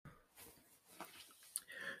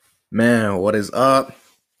Man, what is up?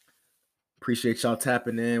 Appreciate y'all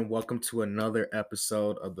tapping in. Welcome to another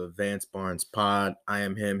episode of the Vance Barnes Pod. I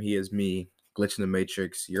am him, he is me, Glitch in the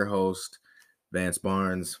Matrix, your host, Vance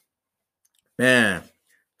Barnes. Man,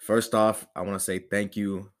 first off, I want to say thank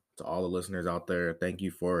you to all the listeners out there. Thank you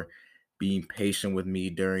for being patient with me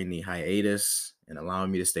during the hiatus and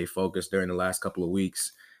allowing me to stay focused during the last couple of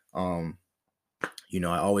weeks. Um,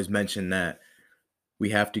 I always mention that we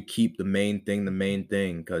have to keep the main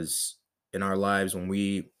thing because in our lives when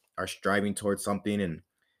we are striving towards something and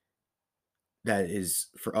that is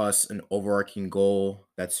for us an overarching goal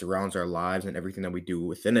that surrounds our lives and everything that we do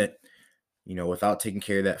within it, without taking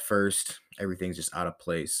care of that first, everything's just out of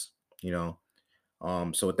place, you know.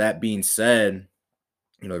 So with that being said,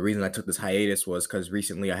 the reason I took this hiatus was because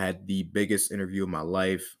recently I had the biggest interview of my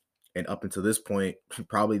life, and up until this point,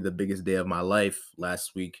 probably the biggest day of my life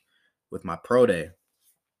last week with my pro day.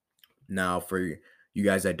 Now, for you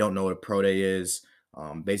guys that don't know what a pro day is,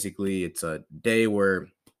 basically it's a day where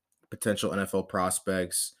potential NFL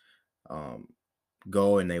prospects um,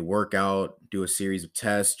 go and they work out, do a series of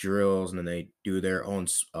tests, drills, and then they do their own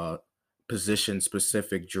position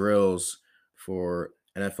specific drills for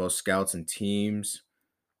NFL scouts and teams.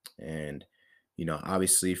 And,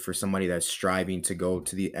 obviously for somebody that's striving to go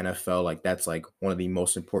to the NFL, like that's like one of the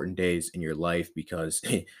most important days in your life because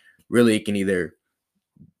really it can either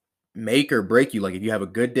make or break you. Like if you have a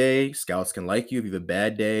good day, scouts can like you. If you have a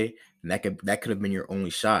bad day, and that could have been your only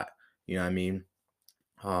shot. You know what I mean?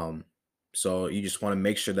 Um, so you just want to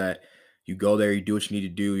make sure that you go there, you do what you need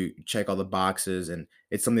to do, you check all the boxes, and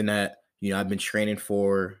it's something that I've been training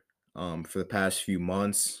for the past few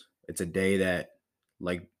months. It's a day that,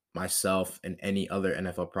 like myself and any other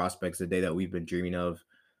NFL prospects, the day that we've been dreaming of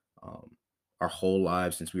um, our whole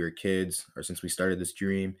lives since we were kids or since we started this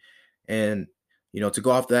dream. And to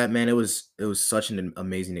go off that, man, it was such an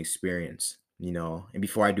amazing experience. And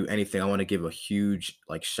before I do anything, I want to give a huge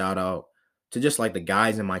like shout out to just like the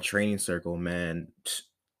guys in my training circle, man.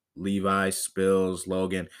 Levi, Spills,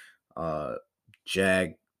 Logan, uh,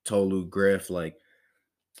 Jag, Tolu, Griff, like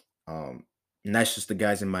um, and that's just the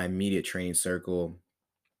guys in my immediate training circle.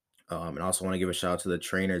 And I also want to give a shout out to the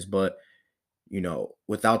trainers, but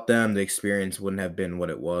without them, the experience wouldn't have been what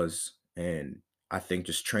it was. And I think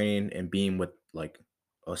just training and being with like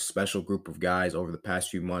a special group of guys over the past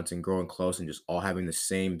few months and growing close and just all having the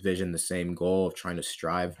same vision, the same goal of trying to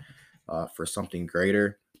strive for something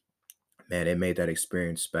greater, man, it made that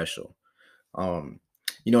experience special. Um,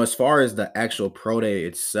 as far as the actual pro day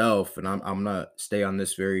itself, and I'm gonna stay on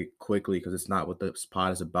this very quickly because it's not what this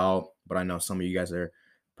pod is about, but I know some of you guys are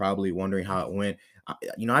probably wondering how it went.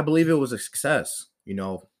 I believe it was a success.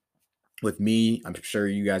 With me, I'm sure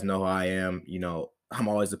you guys know how I am. I'm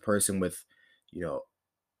always the person you know,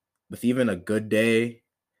 with even a good day,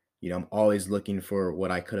 I'm always looking for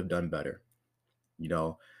what I could have done better. You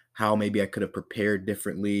know, how maybe I could have prepared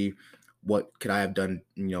differently. What could I have done,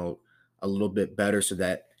 a little bit better so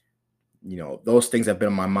that, those things have been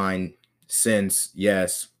on my mind since,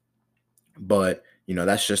 yes, but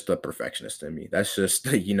that's just the perfectionist in me. That's just,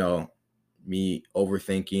 me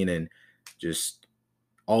overthinking and just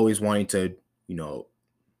always wanting to, you know,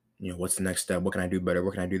 what's the next step? What can I do better?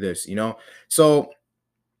 What can I do this? So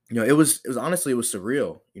it was honestly, it was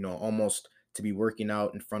surreal. Almost to be working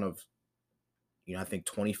out in front of I think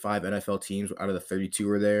 25 NFL teams out of the 32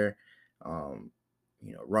 were there. Um,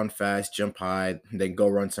 run fast, jump high, then go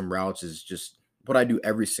run some routes is just what I do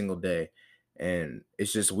every single day. And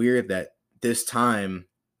it's just weird that this time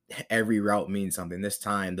every route means something. This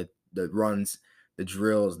time the runs, the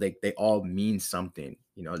drills, they all mean something.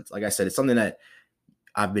 It's like I said, it's something that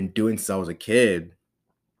I've been doing since I was a kid,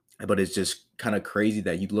 but it's just kind of crazy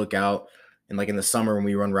that you look out and like in the summer when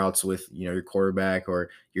we run routes with, your quarterback or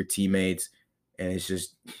your teammates, and it's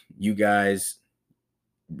just you guys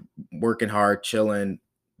working hard, chilling,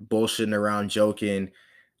 bullshitting around, joking,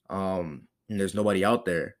 and there's nobody out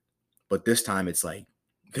there. But this time it's like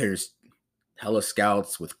there's hella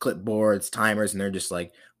scouts with clipboards, timers, and they're just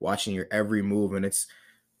like watching your every move. And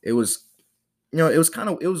it was, it was kind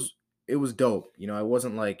of, it was dope. I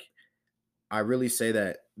wasn't like, I really say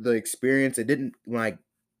that the experience, it didn't, when I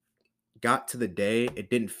got to the day, it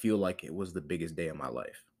didn't feel like it was the biggest day of my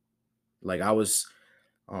life. Like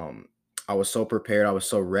um, I was so prepared, I was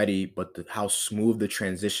so ready, but how smooth the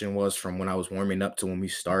transition was from when I was warming up to when we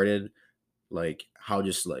started, like how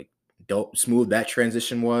just like dope smooth that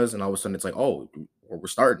transition was, and all of a sudden it's like, oh, we're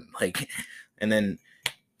starting, like, and then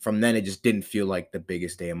from then it just didn't feel like the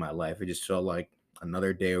biggest day of my life. It just felt like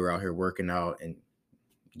another day we're out here working out, and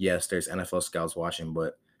yes, there's NFL scouts watching,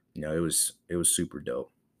 but it was super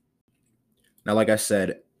dope. Now, like I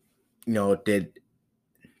said, Did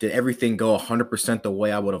everything go 100% the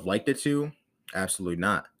way I would have liked it to? Absolutely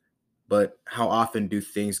not. But how often do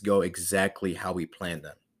things go exactly how we planned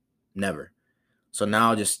them? Never. So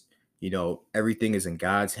now just, everything is in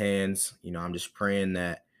God's hands. I'm just praying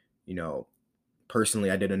that, you know,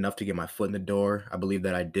 personally I did enough to get my foot in the door. I believe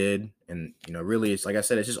that I did. And, really it's like I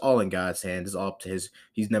said, it's just all in God's hands. It's all up to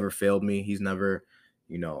he's never failed me. He's never,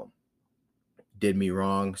 you know, did me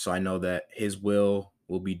wrong. So I know that his will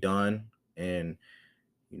be done. And,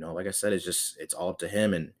 like I said, it's all up to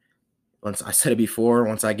him. And once I said it before,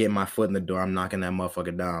 once I get my foot in the door, I'm knocking that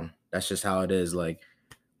motherfucker down. That's just how it is. Like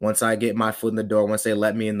once I get my foot in the door, once they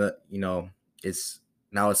let me in it's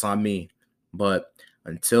on me. But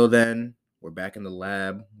until then, we're back in the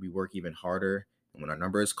lab. We work even harder. And when our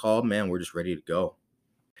number is called, man, we're just ready to go.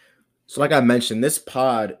 So, like I mentioned, this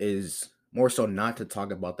pod is more so not to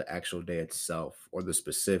talk about the actual day itself or the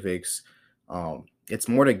specifics. It's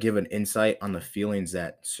more to give an insight on the feelings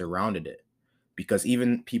that surrounded it. Because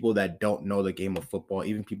even people that don't know the game of football,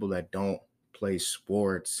 even people that don't play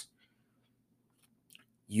sports,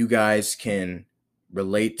 you guys can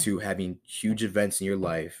relate to having huge events in your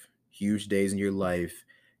life, huge days in your life,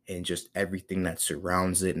 and just everything that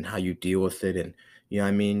surrounds it and how you deal with it. And,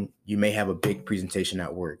 you may have a big presentation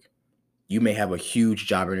at work. You may have a huge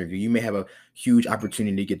job interview. You may have a huge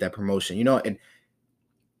opportunity to get that promotion, and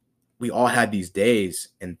we all have these days,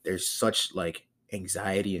 and there's such like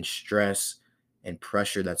anxiety and stress and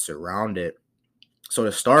pressure that surround it. So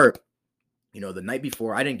to start, the night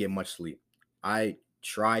before, I didn't get much sleep. I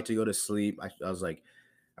tried to go to sleep. I was like,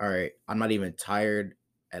 all right, I'm not even tired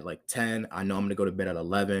at like 10. I know I'm gonna go to bed at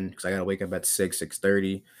 11 because I gotta wake up at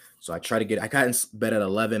 6:30. So I got in bed at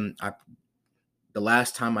 11. The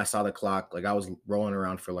last time I saw the clock, like I was rolling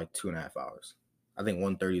around for like 2.5 hours. I think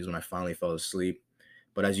 1:30 is when I finally fell asleep.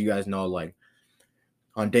 But as you guys know, like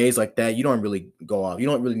on days like that, you don't really go off. You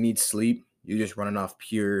don't really need sleep. You're just running off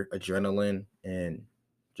pure adrenaline and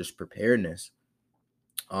just preparedness.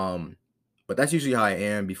 But that's usually how I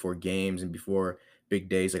am before games and before big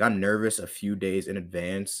days. Like I'm nervous a few days in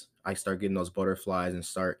advance. I start getting those butterflies and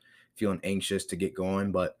start feeling anxious to get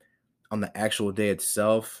going. But on the actual day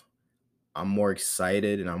itself, I'm more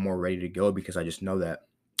excited and I'm more ready to go because I just know that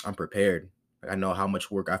I'm prepared. Like I know how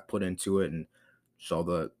much work I've put into it, and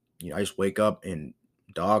so I just wake up in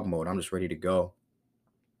dog mode. I'm just ready to go.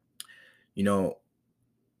 You know,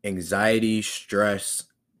 Anxiety, stress,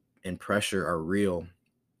 and pressure are real.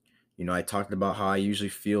 I talked about how I usually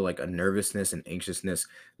feel like a nervousness and anxiousness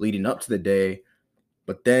leading up to the day,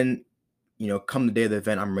 but then, come the day of the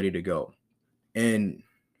event, I'm ready to go. And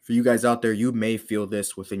for you guys out there, you may feel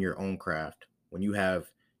this within your own craft. When you have,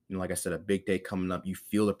 like I said, a big day coming up, you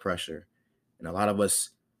feel the pressure. And a lot of us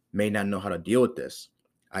may not know how to deal with this.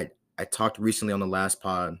 I talked recently on the last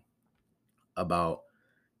pod about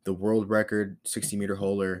the world record 60-meter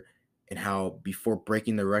holder and how before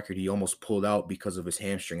breaking the record, he almost pulled out because of his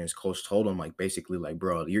hamstring. And his coach told him, like, basically, like,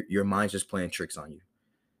 bro, your mind's just playing tricks on you.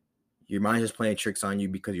 Your mind's just playing tricks on you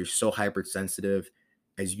because you're so hypersensitive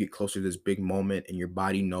as you get closer to this big moment and your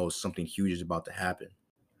body knows something huge is about to happen.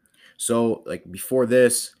 So, like, before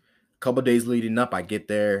this, a couple days leading up, I get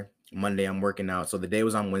there. Monday, I'm working out. So the day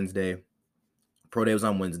was on Wednesday. Pro day was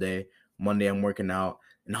on Wednesday. Monday, I'm working out.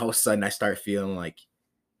 And all of a sudden, I start feeling like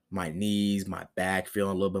my knees, my back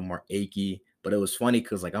feeling a little bit more achy. But it was funny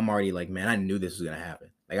because like I'm already like, man, I knew this was gonna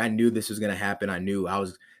happen. Like I knew this was gonna happen. I knew I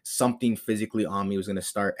was something physically on me was gonna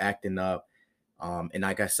start acting up. And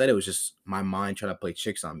like I said, it was just my mind trying to play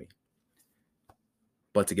tricks on me.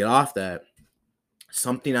 But to get off that,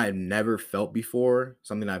 something I've never felt before,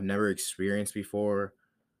 something I've never experienced before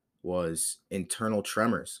was internal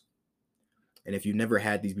tremors. And if you've never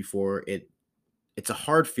had these before, it's a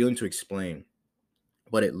hard feeling to explain,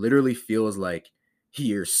 but it literally feels like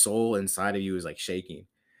your soul inside of you is like shaking.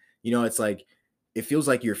 It's like it feels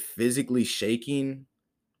like you're physically shaking,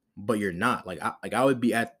 but you're not. I would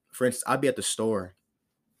be for instance, I'd be at the store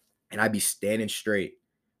and I'd be standing straight,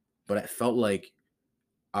 but I felt like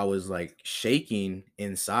I was like shaking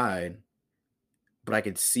inside, but I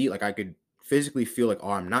could see, like I could physically feel like,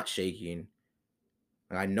 oh, I'm not shaking.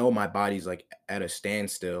 And I know my body's like at a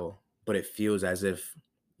standstill, but it feels as if,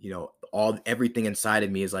 everything inside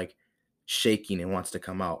of me is like shaking and wants to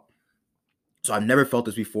come out. So I've never felt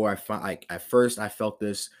this before. I found like at first I felt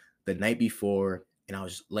this the night before, and I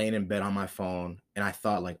was just laying in bed on my phone, and I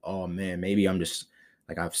thought like, oh man, maybe I'm just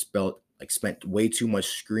like spent way too much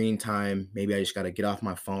screen time. Maybe I just got to get off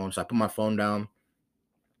my phone. So I put my phone down,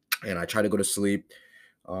 and I try to go to sleep.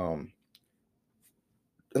 Um,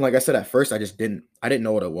 and like I said, at first I didn't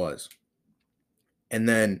know what it was, and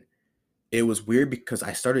then it was weird because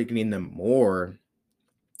I started getting them more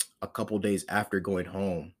a couple days after going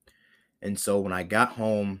home. And so when I got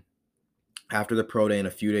home after the pro day and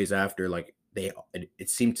a few days after, like it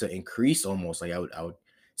seemed to increase almost. Like I would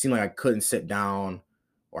seem like I couldn't sit down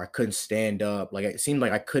or I couldn't stand up. Like it seemed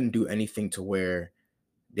like I couldn't do anything to where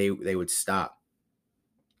they would stop.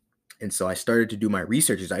 And so I started to do my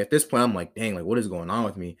research. At this point, I'm like, dang, like what is going on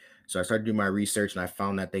with me? So I started doing my research and I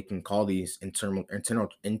found that they can call these internal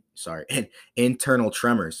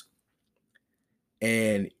tremors.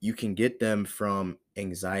 And you can get them from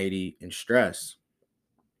anxiety and stress.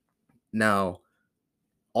 Now,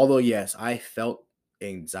 although yes, I felt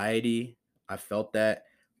anxiety, I felt that,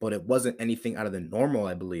 but it wasn't anything out of the normal,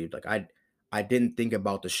 I believe. Like I didn't think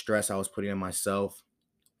about the stress I was putting on myself,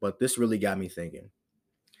 but this really got me thinking.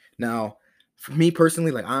 Now, for me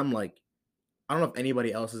personally, like I'm like I don't know if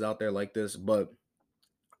anybody else is out there like this, but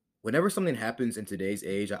whenever something happens in today's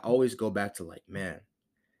age, I always go back to like, man,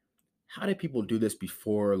 how did people do this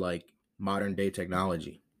before like modern day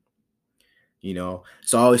technology? So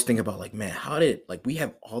I always think about like, man, how did like we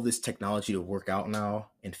have all this technology to work out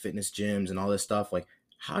now in fitness gyms and all this stuff? Like,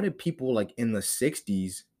 how did people like in the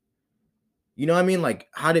 60s, you know what I mean? Like,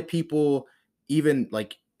 how did people even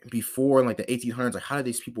like before in like the 1800s, like how did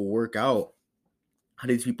these people work out? How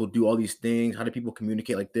did these people do all these things? How did people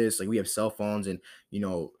communicate like this? Like we have cell phones and you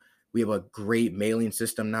know, we have a great mailing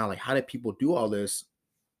system now. Like, how did people do all this?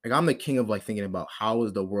 Like I'm the king of like thinking about how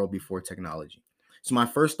was the world before technology. So my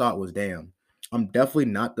first thought was, damn, I'm definitely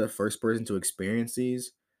not the first person to experience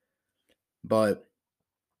these, but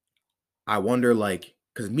I wonder like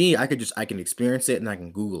because me, I can experience it and I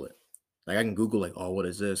can Google it. Like I can Google like, oh, what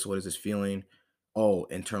is this? What is this feeling? Oh,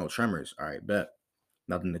 internal tremors. All right, bet.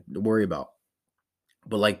 Nothing to worry about.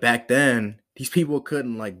 But like back then, these people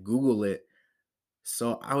couldn't like Google it.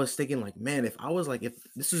 So I was thinking like, man, if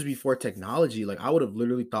this was before technology, like I would have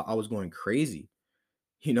literally thought I was going crazy,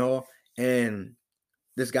 you know? And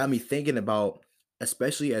this got me thinking about,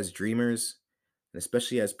 especially as dreamers, and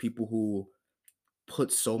especially as people who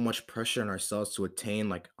put so much pressure on ourselves to attain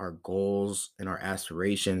like our goals and our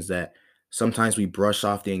aspirations that sometimes we brush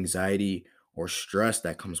off the anxiety or stress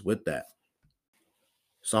that comes with that.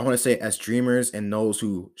 So I want to say, as dreamers and those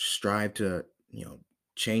who strive to,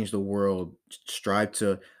 change the world, strive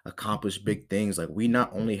to accomplish big things, like we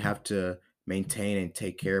not only have to maintain and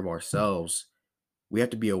take care of ourselves, we have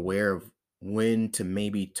to be aware of when to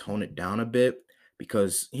maybe tone it down a bit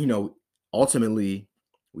because, ultimately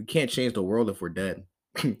we can't change the world if we're dead.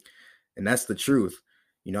 And that's the truth.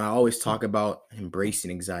 I always talk about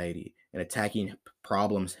embracing anxiety and attacking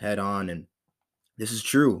problems head on. And this is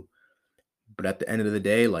true. But at the end of the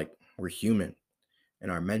day, like we're human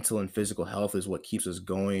and our mental and physical health is what keeps us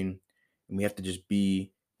going. And we have to just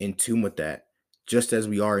be in tune with that, just as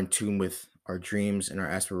we are in tune with our dreams and our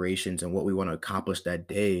aspirations and what we want to accomplish that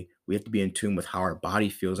day. We have to be in tune with how our body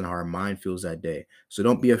feels and how our mind feels that day. So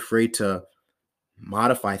don't be afraid to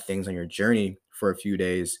modify things on your journey for a few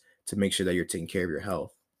days to make sure that you're taking care of your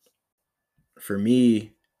health. For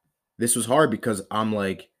me, this was hard because I'm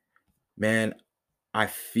like, man, I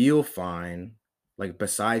feel fine. Like,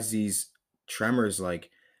 besides these tremors, like,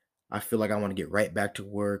 I feel like I want to get right back to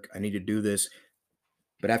work. I need to do this.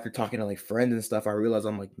 But after talking to like friends and stuff, I realized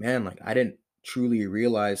I'm like, man, like, I didn't truly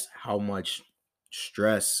realize how much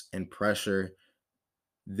stress and pressure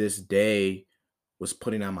this day was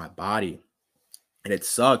putting on my body. And it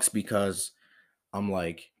sucks because I'm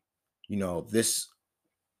like, this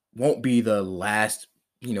won't be the last,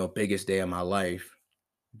 biggest day of my life.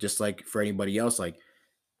 Just like for anybody else, like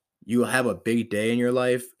you'll have a big day in your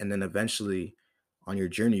life, and then eventually on your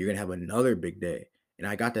journey, you're gonna have another big day. And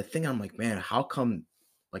I got to think, I'm like, man, how come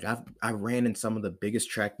like I ran in some of the biggest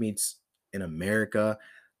track meets in America.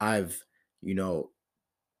 I've, you know,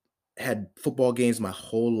 had football games my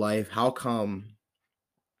whole life. How come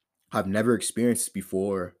I've never experienced this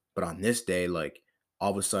before, but on this day, like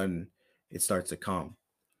all of a sudden it starts to come.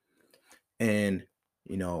 And,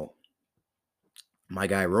 you know, my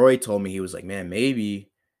guy Roy told me, he was like, man, maybe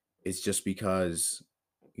it's just because,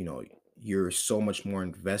 you know, you're so much more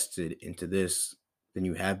invested into this than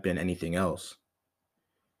you have been anything else.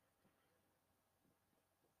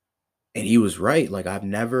 And he was right. Like,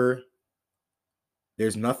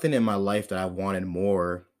 there's nothing in my life that I wanted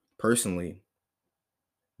more personally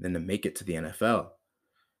than to make it to the NFL.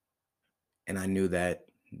 And I knew that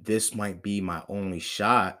this might be my only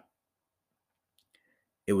shot.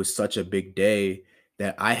 It was such a big day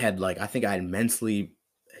that I think I had mentally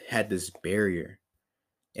had this barrier.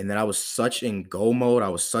 And then I was such in go mode. I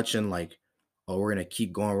was such in like, oh, we're gonna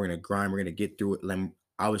keep going, we're gonna grind, we're gonna get through it.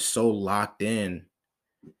 I was so locked in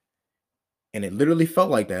And it literally felt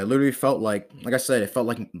like that. It literally felt like I said, it felt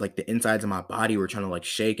like the insides of my body were trying to like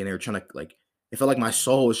shake, and they were trying to like it felt like my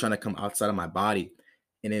soul was trying to come outside of my body.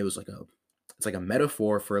 And it was like it's like a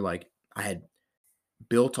metaphor for like I had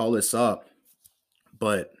built all this up,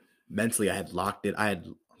 but mentally I had locked it, I had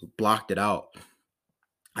blocked it out.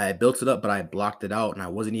 I had built it up, but I had blocked it out, and I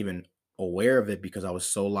wasn't even aware of it because I was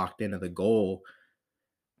so locked into the goal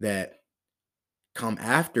that come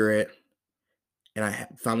after it, and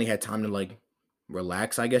finally had time to like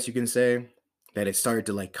relax, I guess you can say, that it started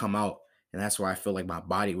to like come out. And that's where I feel like my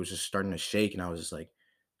body was just starting to shake. And I was just like,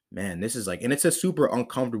 man, this is like, and it's a super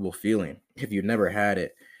uncomfortable feeling if you've never had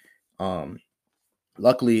it. Um,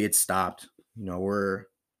 Luckily it stopped.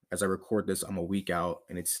 As I record this, I'm a week out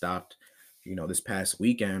and it stopped, this past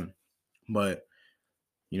weekend. But,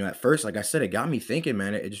 at first, like I said, it got me thinking,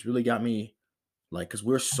 man. It just really got me like, because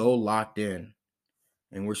we're so locked in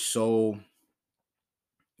and we're so,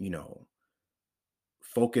 you know,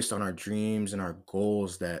 focused on our dreams and our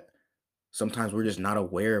goals that sometimes we're just not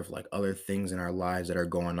aware of like other things in our lives that are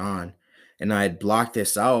going on. And I had blocked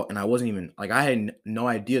this out, and I wasn't even like, I had no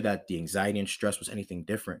idea that the anxiety and stress was anything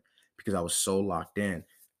different because I was so locked in.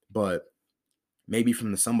 But maybe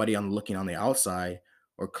from somebody on looking on the outside,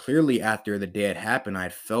 or clearly after the day had happened, I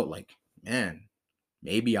had felt like, man,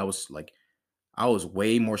 maybe I was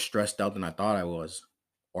way more stressed out than I thought I was,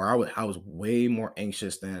 or I was way more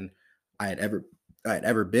anxious than I had ever I had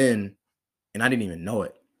ever been, and I didn't even know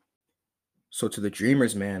it. So to the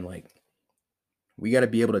dreamers, man, like we got to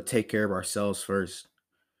be able to take care of ourselves first.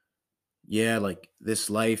 Yeah, like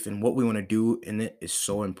this life and what we want to do in it is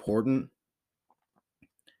so important,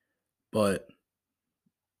 but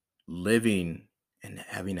living and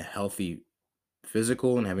having a healthy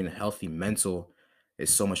physical and having a healthy mental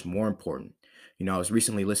is so much more important. I was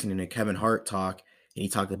recently listening to Kevin Hart talk, and he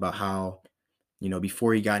talked about how,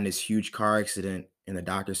 before he got in this huge car accident, and the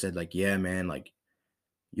doctor said, like, yeah, man, like,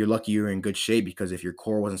 you're lucky you're in good shape because if your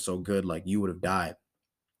core wasn't so good, like, you would have died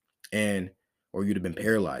and or you'd have been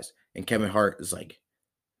paralyzed. And Kevin Hart is like,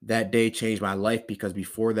 that day changed my life because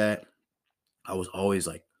before that, I was always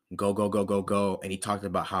like, go, go, go, go, go. And he talked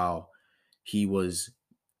about how he was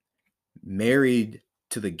married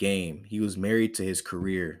to the game, he was married to his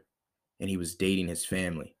career, and he was dating his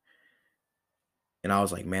family. And I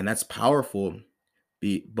was like, man, that's powerful.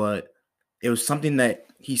 But it was something that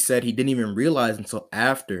he said he didn't even realize until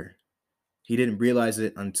after. He didn't realize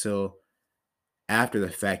it until after the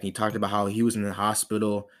fact. And he talked about how he was in the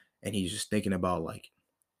hospital and he's just thinking about like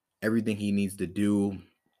everything he needs to do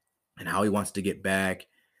and how he wants to get back.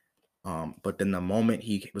 But then the moment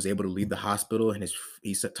he was able to leave the hospital and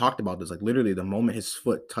talked about this, like literally the moment his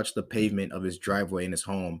foot touched the pavement of his driveway in his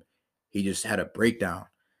home, he just had a breakdown.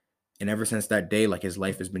 And ever since that day, like his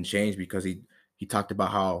life has been changed because he talked about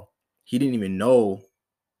how he didn't even know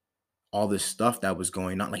all this stuff that was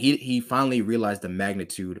going on. Like he finally realized the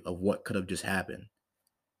magnitude of what could have just happened.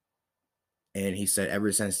 And he said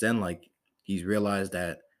ever since then, like he's realized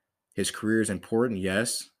that his career is important,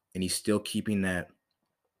 yes, and he's still keeping that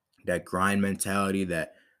grind mentality,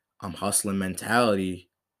 that I'm hustling mentality,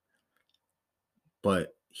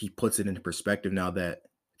 but he puts it into perspective now that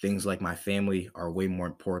things like my family are way more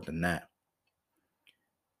important than that.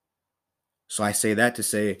 So I say that to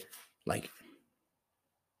say, like,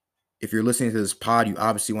 if you're listening to this pod, you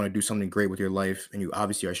obviously want to do something great with your life and you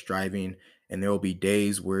obviously are striving, and there will be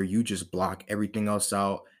days where you just block everything else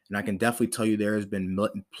out. And I can definitely tell you there has been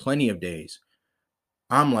plenty of days.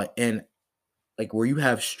 I'm like, and like where you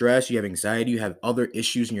have stress, you have anxiety, you have other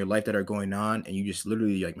issues in your life that are going on, and you just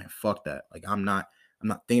literally like, man, fuck that. Like I'm not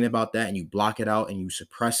thinking about that, and you block it out and you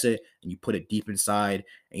suppress it and you put it deep inside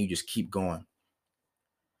and you just keep going.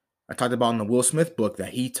 I talked about in the Will Smith book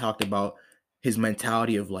that he talked about his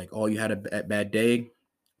mentality of like, oh, you had a bad day,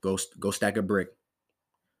 go stack a brick.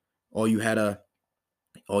 Oh,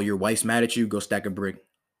 your wife's mad at you, go stack a brick.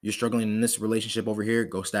 You're struggling in this relationship over here,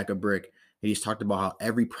 go stack a brick. And he's talked about how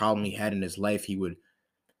every problem he had in his life, he would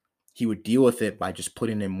deal with it by just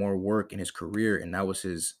putting in more work in his career, and that was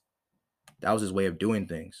his way of doing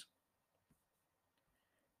things.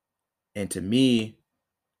 And to me,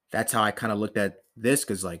 that's how I kind of looked at this,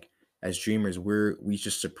 because like as dreamers, we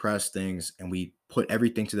just suppress things and we put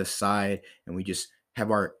everything to the side, and we just have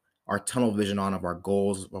our tunnel vision on of our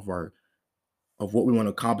goals, of what we want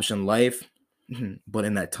to accomplish in life. But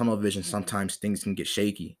in that tunnel vision, sometimes things can get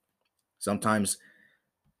shaky. Sometimes,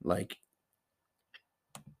 like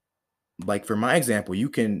for my example, you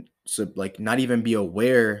can like not even be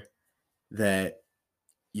aware that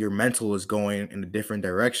your mental is going in a different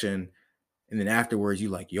direction, and then afterwards you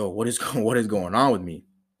like, yo, what is what is going on with me?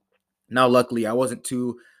 Now luckily I wasn't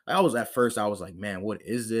too At first I was like, man, what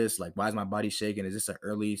is this? Like, why is my body shaking? Is this an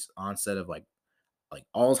early onset of like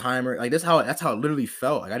Alzheimer? Like that's how it literally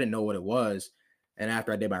felt. Like I didn't know what it was. And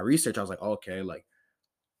after I did my research, I was like, okay, like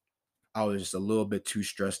I was just a little bit too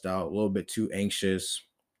stressed out, a little bit too anxious.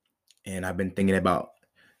 And I've been thinking about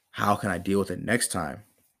how can I deal with it next time?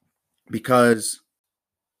 Because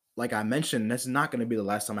like I mentioned, this is not going to be the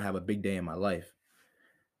last time I have a big day in my life.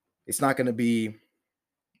 It's not going to be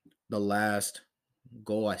the last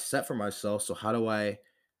goal I set for myself. So how do I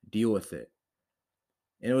deal with it?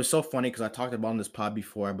 And it was so funny because I talked about on this pod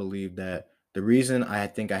before, I believe that the reason I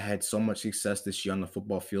think I had so much success this year on the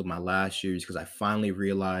football field my last year is because I finally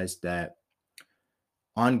realized that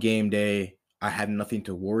on game day, I had nothing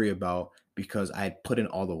to worry about because I had put in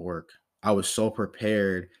all the work. I was so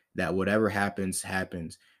prepared that whatever happens,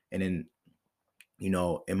 happens. And then,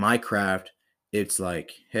 in my craft, it's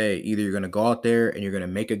like, hey, either you're going to go out there and you're going to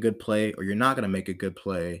make a good play or you're not going to make a good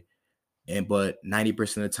play. But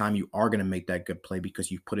 90% of the time you are going to make that good play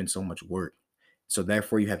because you've put in so much work. So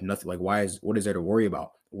therefore you have nothing, like what is there to worry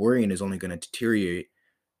about? Worrying is only going to deteriorate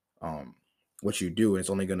what you do, and it's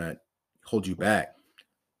only going to hold you back.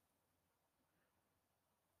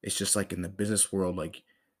 It's just like in the business world, like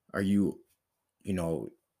are you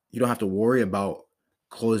know, you don't have to worry about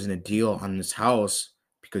closing a deal on this house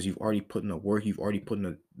because you've already put in the work, you've already put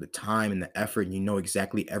in the time and the effort, and you know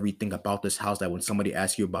exactly everything about this house that when somebody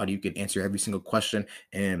asks you about it, you can answer every single question,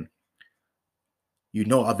 and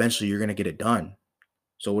eventually you're going to get it done.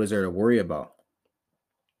 So what is there to worry about?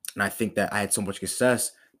 And I think that I had so much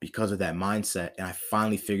success because of that mindset. And I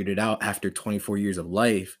finally figured it out after 24 years of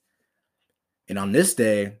life. And on this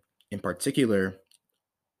day in particular,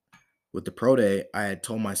 with the pro day, I had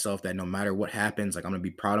told myself that no matter what happens, like I'm gonna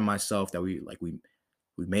be proud of myself that we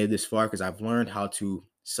made it this far because I've learned how to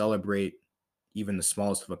celebrate even the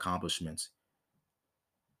smallest of accomplishments.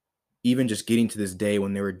 Even just getting to this day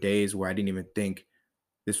when there were days where I didn't even think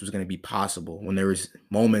this was going to be possible, when there was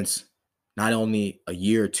moments not only a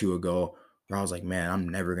year or two ago where I was like, man, I'm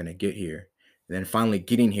never going to get here. And then finally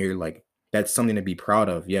getting here, like that's something to be proud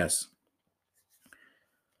of. Yes.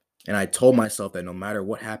 And I told myself that no matter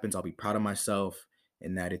what happens, I'll be proud of myself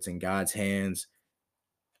and that it's in God's hands.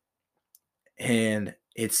 And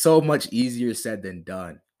it's so much easier said than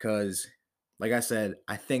done because, like I said,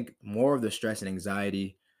 I think more of the stress and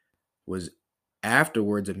anxiety was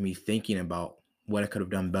afterwards of me thinking about what I could have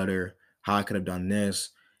done better, how I could have done this.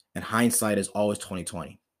 And hindsight is always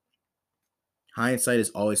 2020. Hindsight is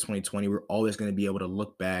always 2020. We're always going to be able to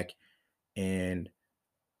look back and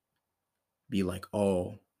be like,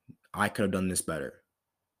 oh, I could have done this better.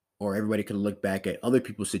 Or everybody could look back at other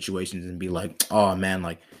people's situations and be like, oh man,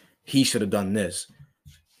 like he should have done this.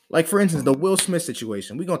 Like, for instance, the Will Smith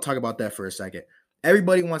situation. We're going to talk about that for a second.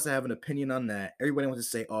 Everybody wants to have an opinion on that. Everybody wants to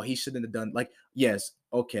say, oh, he shouldn't have done, like, yes,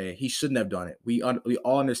 okay, he shouldn't have done it. We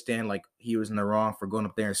all understand, like, he was in the wrong for going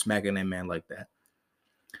up there and smacking that man like that.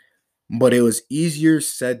 But it was easier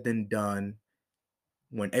said than done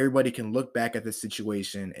when everybody can look back at the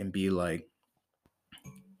situation and be like,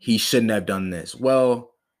 he shouldn't have done this.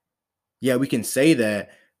 Well, yeah, we can say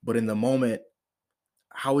that, but in the moment,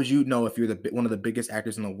 how would you know if you're one of the biggest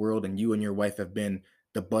actors in the world and you and your wife have been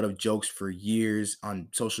the butt of jokes for years on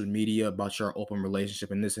social media about your open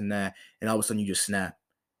relationship and this and that, and all of a sudden you just snap?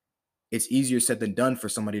 It's easier said than done for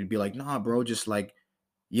somebody to be like, nah, bro, just like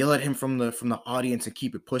yell at him from the audience and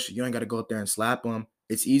keep it pushing. You ain't got to go up there and slap him.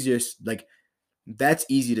 It's easier, like that's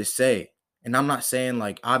easy to say. And I'm not saying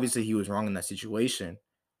like obviously he was wrong in that situation,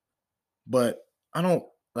 but I don't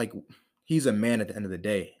like he's a man at the end of the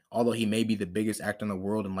day. Although he may be the biggest actor in the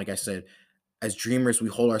world, and like I said, as dreamers, we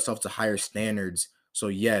hold ourselves to higher standards. So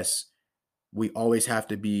yes, we always have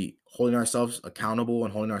to be holding ourselves accountable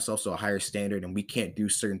and holding ourselves to a higher standard, and we can't do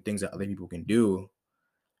certain things that other people can do.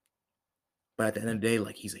 But at the end of the day,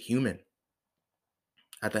 like he's a human.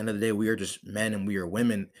 At the end of the day, we are just men and we are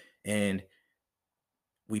women, and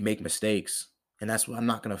we make mistakes. And that's what I'm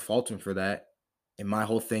not gonna fault him for that. And my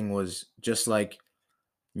whole thing was just like,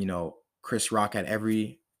 Chris Rock had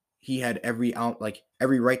every out like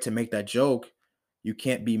every right to make that joke. You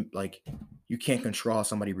can't be like you can't control how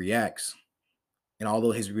somebody reacts. And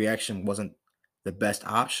although his reaction wasn't the best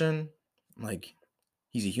option, like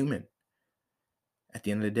he's a human at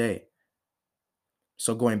the end of the day.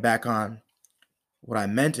 So going back on what I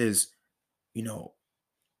meant is, you know,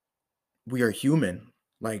 we are human.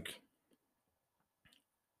 Like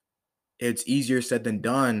it's easier said than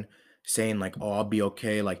done saying like, oh, I'll be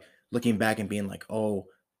okay. Like looking back and being like, oh,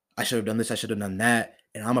 I should have done this, I should have done that.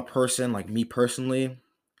 And I'm a person like me personally,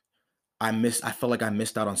 I felt like I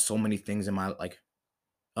missed out on so many things in my like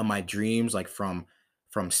on my dreams, like from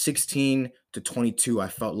from 16 to 22, I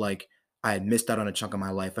felt like I had missed out on a chunk of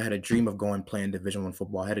my life. I had a dream of going playing Division I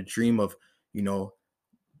football. I had a dream of, you know,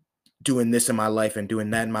 doing this in my life and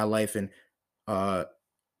doing that in my life and uh,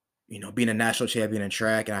 being a national champion in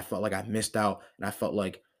track. And I felt like I missed out. And I felt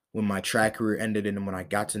like when my track career ended and when I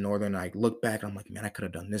got to Northern, I looked back and I'm like, man, I could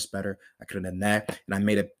have done this better. I could have done that. And I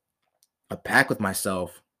made a pact with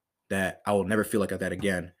myself that I will never feel like that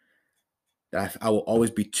again. That I will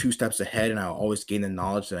always be 2 steps ahead and I will always gain the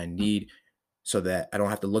knowledge that I need so that I don't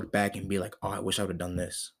have to look back and be like, oh, I wish I would have done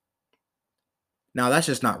this. Now, that's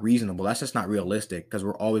just not reasonable. That's just not realistic because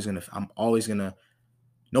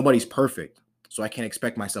nobody's perfect. So I can't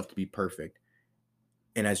expect myself to be perfect.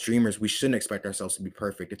 And as dreamers, we shouldn't expect ourselves to be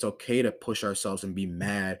perfect. It's okay to push ourselves and be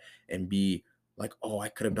mad and be like, oh, I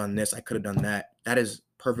could have done this. I could have done that. That is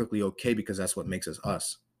perfectly okay because that's what makes us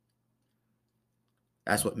us.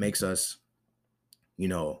 That's what makes us,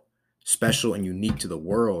 special and unique to the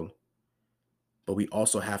world. But we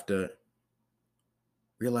also have to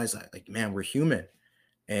realize that, like, man, we're human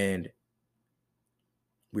and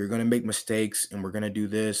we're going to make mistakes and we're going to do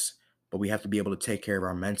this, but we have to be able to take care of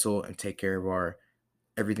our mental and take care of our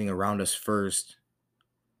everything around us first.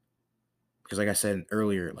 Because like I said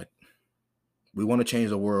earlier, like, we want to change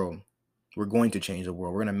the world. We're going to change the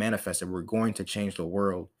world. We're going to manifest it. We're going to change the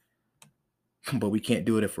world, but we can't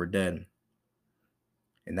do it if we're dead.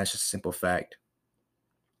 And that's just a simple fact.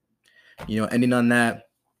 Ending on that,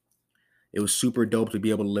 it was super dope to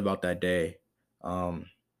be able to live out that day. It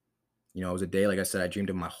was a day, like I said, I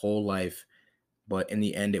dreamed of my whole life, but in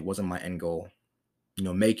the end, it wasn't my end goal.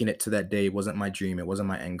 Making it to that day wasn't my dream. It wasn't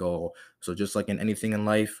my end goal. So just like in anything in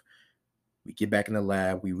life, we get back in the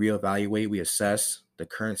lab, we reevaluate, we assess the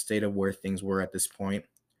current state of where things were at this point,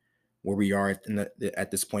 where we are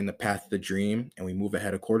at this point in the path of the dream, and we move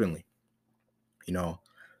ahead accordingly.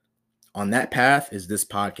 On that path is this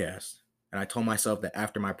podcast. And I told myself that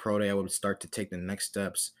after my pro day, I would start to take the next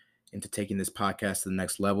steps into taking this podcast to the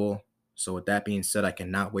next level. So with that being said, I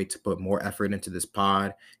cannot wait to put more effort into this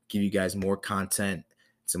pod, give you guys more content,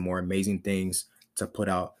 some more amazing things to put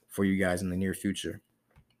out for you guys in the near future.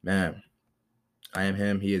 Man, I am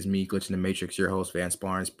him. He is me, Glitch in the Matrix, your host, Vance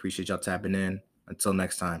Barnes. Appreciate y'all tapping in. Until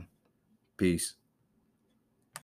next time, peace.